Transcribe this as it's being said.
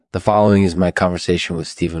The following is my conversation with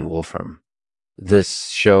Stephen Wolfram. This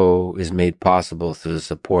show is made possible through the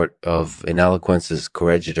support of An Eloquence's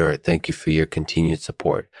Corregidor. Thank you for your continued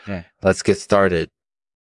support. Yeah. Let's get started.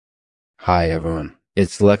 Hi, everyone.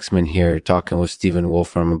 It's Lexman here talking with Stephen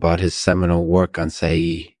Wolfram about his seminal work on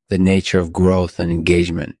Sai, the nature of growth and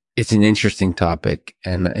engagement. It's an interesting topic,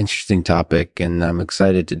 and I'm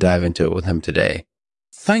excited to dive into it with him today.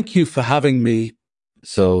 Thank you for having me.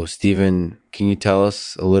 So, Stephen, can you tell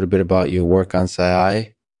us a little bit about your work on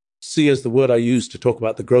Sai? See is the word I use to talk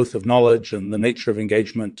about the growth of knowledge and the nature of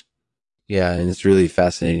engagement. Yeah, and it's really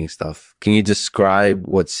fascinating stuff. Can you describe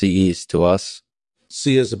what CE is to us?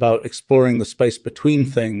 See is about exploring the space between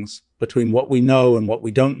things, between what we know and what we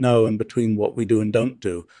don't know, and between what we do and don't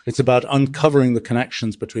do. It's about uncovering the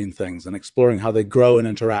connections between things and exploring how they grow and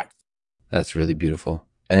interact. That's really beautiful.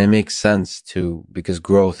 And it makes sense too, because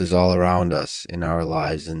growth is all around us in our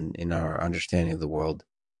lives and in our understanding of the world.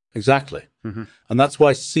 Exactly. Mm-hmm. And that's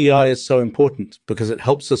why CI is so important, because it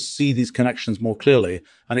helps us see these connections more clearly,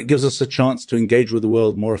 and it gives us a chance to engage with the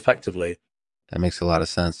world more effectively. That makes a lot of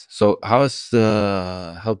sense. So how has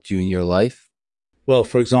helped you in your life? Well,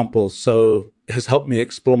 for example, it has helped me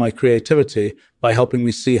explore my creativity by helping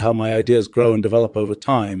me see how my ideas grow and develop over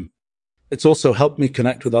time. It's also helped me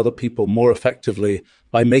connect with other people more effectively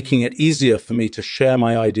by making it easier for me to share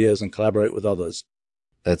my ideas and collaborate with others.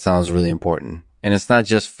 That sounds really important. And it's not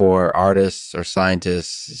just for artists or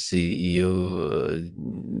scientists used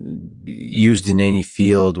in any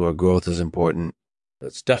field where growth is important.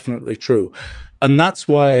 That's definitely true. And that's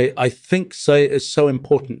why I think Say is so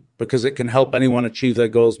important, because it can help anyone achieve their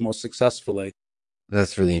goals more successfully.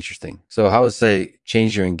 That's really interesting. So how has Say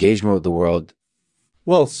changed your engagement with the world?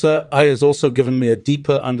 Well, Sir, I has also given me a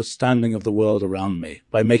deeper understanding of the world around me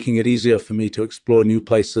by making it easier for me to explore new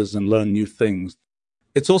places and learn new things.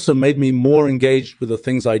 It's also made me more engaged with the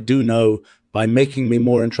things I do know by making me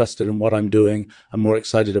more interested in what I'm doing and more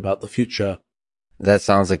excited about the future. That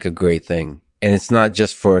sounds like a great thing. And it's not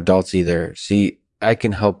just for adults either. See, I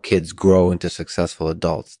can help kids grow into successful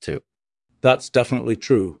adults too. That's definitely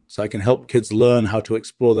true. So I can help kids learn how to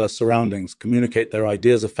explore their surroundings, communicate their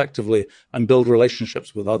ideas effectively, and build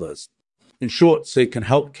relationships with others. In short, so it can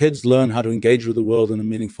help kids learn how to engage with the world in a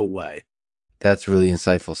meaningful way. That's really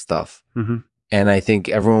insightful stuff. Mm-hmm. And I think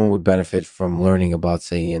everyone would benefit from learning about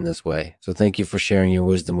Sai in this way. So thank you for sharing your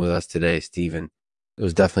wisdom with us today, Stephen. It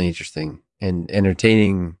was definitely interesting and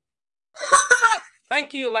entertaining.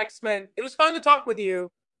 Thank you, Lexman. It was fun to talk with you.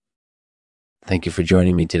 Thank you for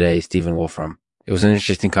joining me today, Stephen Wolfram. It was an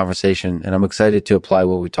interesting conversation, and I'm excited to apply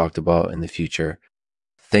what we talked about in the future.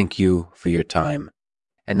 Thank you for your time.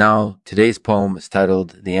 And now, today's poem is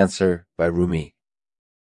titled The Answer by Rumi.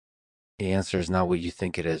 The answer is not what you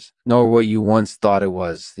think it is, nor what you once thought it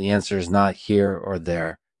was. The answer is not here or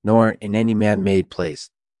there, nor in any man-made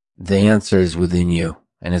place. The answer is within you,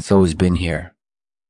 and it's always been here.